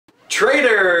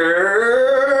Traders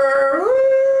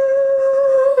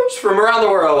from around the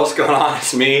world, what's going on?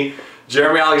 It's me,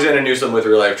 Jeremy Alexander Newsom with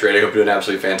Real Life Trading. Hope you're doing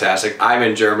absolutely fantastic. I'm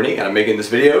in Germany and I'm making this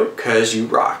video because you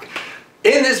rock.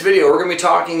 In this video, we're going to be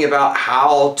talking about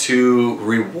how to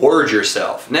reward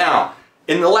yourself. Now,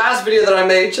 in the last video that I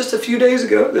made just a few days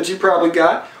ago that you probably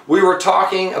got, we were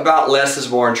talking about less is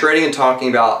more in trading and talking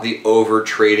about the over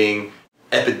trading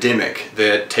epidemic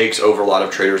that takes over a lot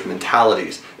of traders'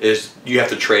 mentalities. Is you have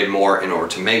to trade more in order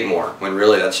to make more, when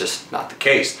really that's just not the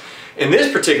case. In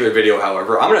this particular video,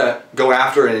 however, I'm going to go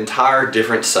after an entire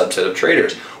different subset of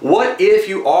traders. What if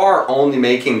you are only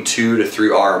making $2 to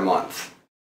 $3 a month,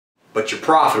 but you're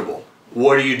profitable?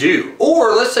 What do you do?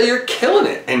 Or let's say you're killing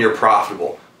it and you're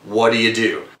profitable. What do you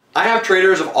do? I have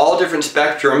traders of all different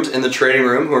spectrums in the trading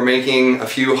room who are making a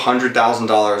few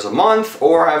 $100,000 a month,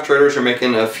 or I have traders who are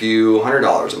making a few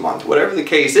 $100 a month. Whatever the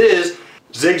case is,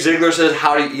 Zig Ziglar says,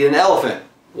 how do you eat an elephant?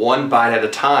 One bite at a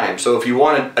time. So if you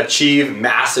want to achieve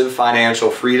massive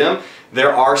financial freedom,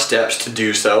 there are steps to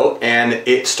do so, and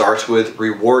it starts with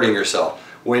rewarding yourself.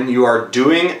 When you are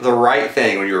doing the right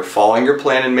thing, when you're following your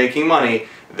plan and making money,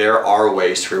 there are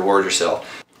ways to reward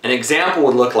yourself. An example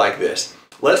would look like this.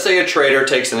 Let's say a trader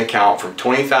takes an account from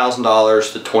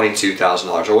 $20,000 to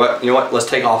 $22,000, or what? You know what? Let's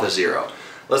take off a zero.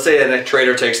 Let's say that a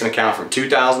trader takes an account from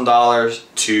 $2,000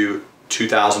 to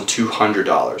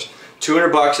 $2,200.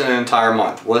 200 bucks in an entire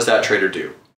month. What does that trader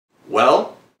do?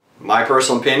 Well, my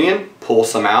personal opinion, pull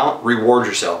some out, reward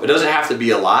yourself. It doesn't have to be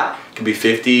a lot. It can be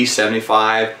 50,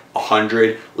 75,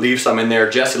 100. Leave some in there.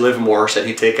 Jesse Livermore said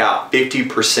he'd take out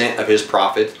 50% of his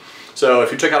profit. So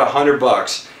if you took out 100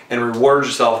 bucks and reward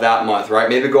yourself that month, right?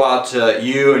 Maybe go out to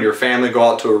you and your family, go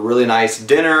out to a really nice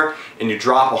dinner and you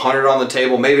drop 100 on the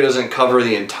table. Maybe it doesn't cover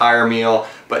the entire meal,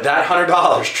 but that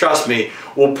 $100, trust me,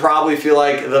 will probably feel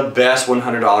like the best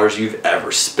 $100 you've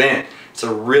ever spent. It's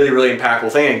a really, really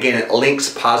impactful thing. Again, it links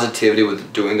positivity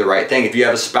with doing the right thing. If you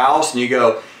have a spouse and you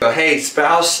go, hey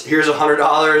spouse, here's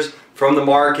 $100 from the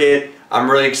market.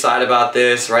 I'm really excited about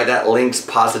this, right? That links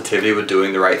positivity with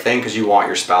doing the right thing because you want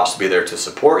your spouse to be there to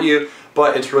support you,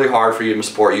 but it's really hard for you to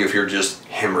support you if you're just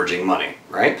hemorrhaging money,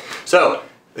 right? So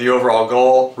the overall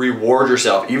goal, reward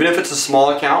yourself, even if it's a small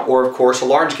account or of course a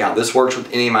large account. This works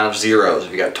with any amount of zeros.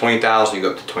 If you got 20,000, you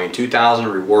go up to 22,000,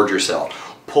 reward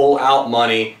yourself. Pull out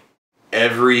money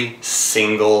every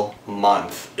single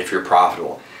month if you're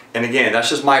profitable. And again, that's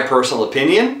just my personal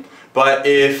opinion, but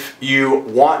if you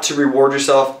want to reward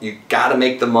yourself, you gotta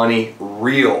make the money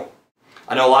real.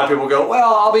 I know a lot of people go,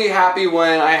 well, I'll be happy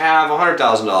when I have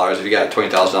 $100,000 if you got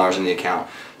 $20,000 in the account.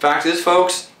 Fact is,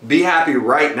 folks, be happy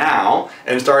right now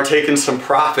and start taking some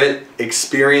profit,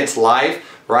 experience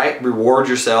life, right? Reward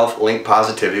yourself, link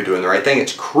positivity, doing the right thing.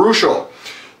 It's crucial.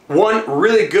 One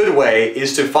really good way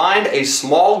is to find a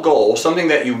small goal, something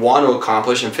that you want to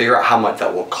accomplish, and figure out how much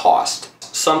that will cost.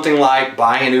 Something like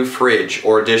buying a new fridge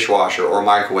or a dishwasher or a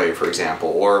microwave, for example,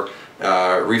 or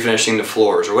refinishing the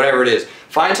floors or whatever it is.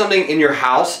 Find something in your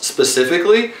house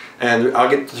specifically, and I'll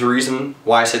get to the reason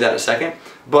why I say that in a second,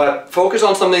 but focus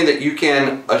on something that you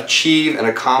can achieve and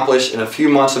accomplish in a few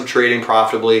months of trading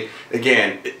profitably.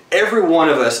 Again, every one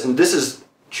of us, and this is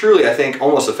truly, I think,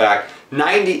 almost a fact,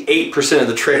 98% of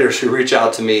the traders who reach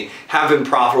out to me have been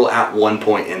profitable at one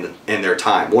point in their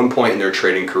time, one point in their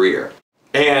trading career.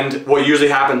 And what usually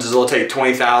happens is they'll take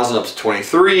 20,000 up to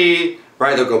 23,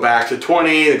 right? They'll go back to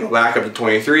 20, they go back up to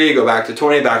 23, go back to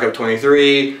 20, back up to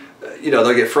 23. You know,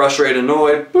 they'll get frustrated,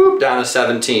 annoyed, boop, down to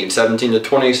 17, 17 to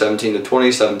 20, 17 to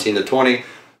 20, 17 to 20,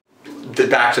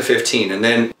 back to 15. And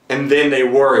then they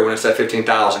worry when it's at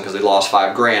 15,000 because they lost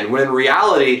 5 grand. When in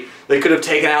reality, they could have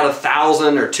taken out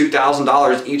 $1,000 or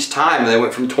 $2,000 each time and they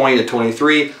went from 20 to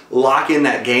 23, lock in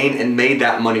that gain and made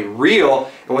that money real.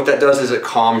 And what that does is it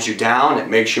calms you down, it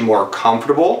makes you more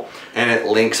comfortable, and it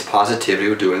links positivity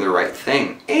with doing the right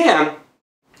thing. And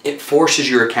it forces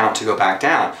your account to go back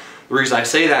down. The reason I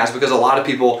say that is because a lot of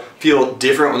people feel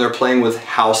different when they're playing with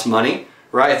house money,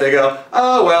 right? They go,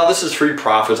 oh, well, this is free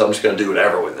profits, I'm just gonna do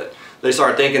whatever with it. They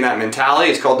start thinking that mentality.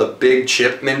 It's called the big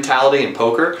chip mentality in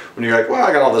poker. When you're like, well,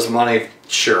 I got all this money,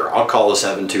 sure, I'll call the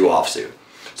 7-2 offsuit.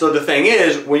 So the thing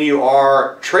is, when you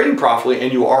are trading profitably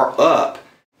and you are up,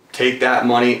 take that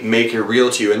money, make it real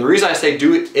to you. And the reason I say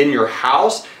do it in your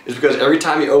house is because every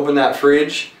time you open that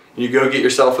fridge and you go get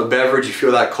yourself a beverage, you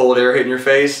feel that cold air hitting your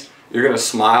face, you're gonna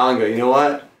smile and go, you know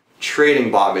what? Trading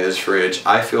bought me this fridge.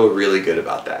 I feel really good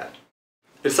about that.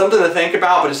 It's something to think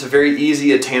about, but it's a very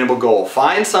easy, attainable goal.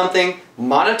 Find something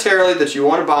monetarily that you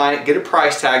want to buy, get a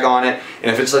price tag on it, and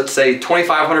if it's, let's say,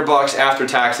 2,500 bucks after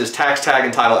taxes, tax tag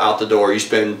and title out the door, you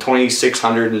spend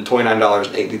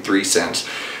 $2,629.83.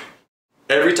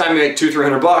 Every time you make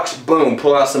 $200-300 bucks, boom,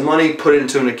 pull out some money, put it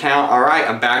into an account. All right,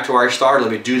 I'm back to where I started.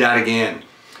 Let me do that again.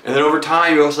 And then over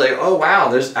time, you'll say, oh wow,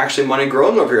 there's actually money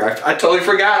growing over here. I totally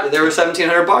forgot that there was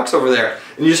 $1,700 bucks over there.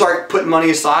 And you start putting money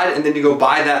aside, and then you go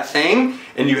buy that thing,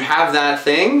 and you have that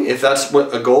thing, if that's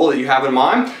what a goal that you have in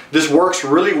mind. This works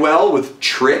really well with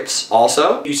trips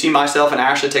also. You see myself and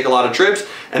Ashley take a lot of trips,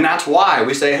 and that's why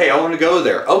we say, hey, I want to go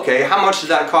there. Okay, how much does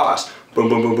that cost? Boom,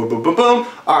 boom, boom, boom, boom, boom, boom.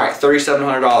 All right,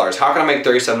 $3,700. How can I make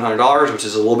 $3,700, which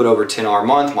is a little bit over $10 a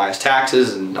month, minus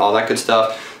taxes and all that good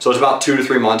stuff. So it's about 2 to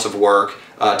 3 months of work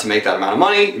to make that amount of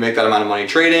money. You make that amount of money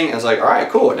trading, and it's like, all right,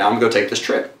 cool, now I'm gonna go take this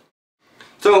trip.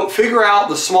 So figure out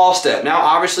the small step. Now,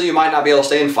 obviously, you might not be able to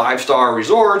stay in 5-star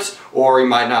resorts, or you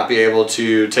might not be able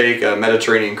to take a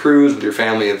Mediterranean cruise with your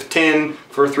family of 10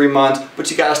 for 3 months, but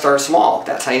you gotta start small.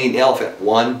 That's how you eat an elephant,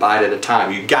 one bite at a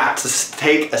time. You got to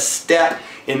take a step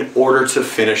in order to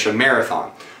finish a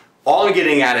marathon. All I'm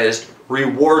getting at is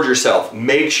reward yourself.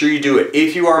 Make sure you do it.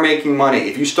 If you are making money,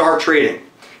 if you start trading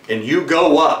and you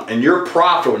go up and you're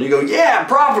profitable and you go, yeah, I'm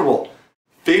profitable,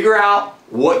 figure out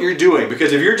what you're doing.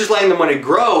 Because if you're just letting the money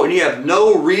grow and you have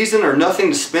no reason or nothing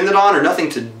to spend it on or nothing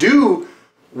to do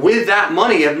with that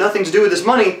money, you have nothing to do with this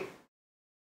money,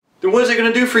 then what is it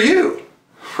going to do for you,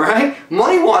 right?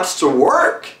 Money wants to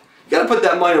work. You got to put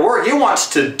that money to work. It wants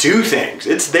to do things.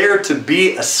 It's there to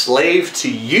be a slave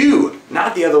to you,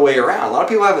 not the other way around. A lot of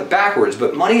people have it backwards,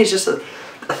 but money is just a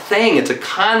thing. It's a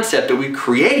concept that we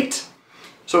create.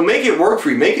 So make it work for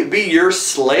you. Make it be your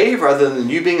slave rather than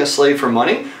you being a slave for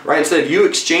money, right? Instead of you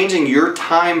exchanging your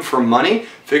time for money,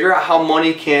 figure out how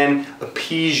money can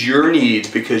appease your needs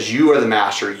because you are the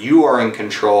master. You are in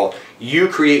control. You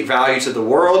create value to the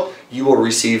world. You will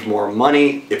receive more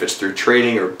money if it's through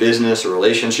trading or business or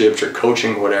relationships or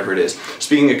coaching, whatever it is.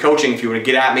 Speaking of coaching, if you want to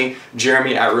get at me,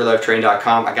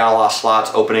 Jeremy@reallifetraining.com. I got a lot of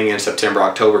slots opening in September,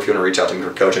 October if you want to reach out to me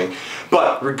for coaching.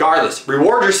 But regardless,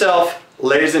 reward yourself,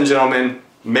 ladies and gentlemen.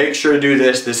 Make sure to do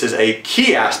this. This is a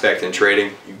key aspect in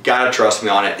trading. You gotta trust me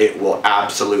on it. It will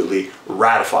absolutely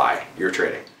ratify your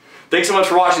trading. Thanks so much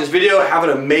for watching this video. Have an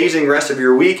amazing rest of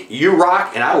your week. You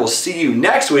rock, and I will see you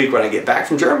next week when I get back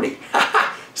from Germany.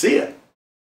 See ya.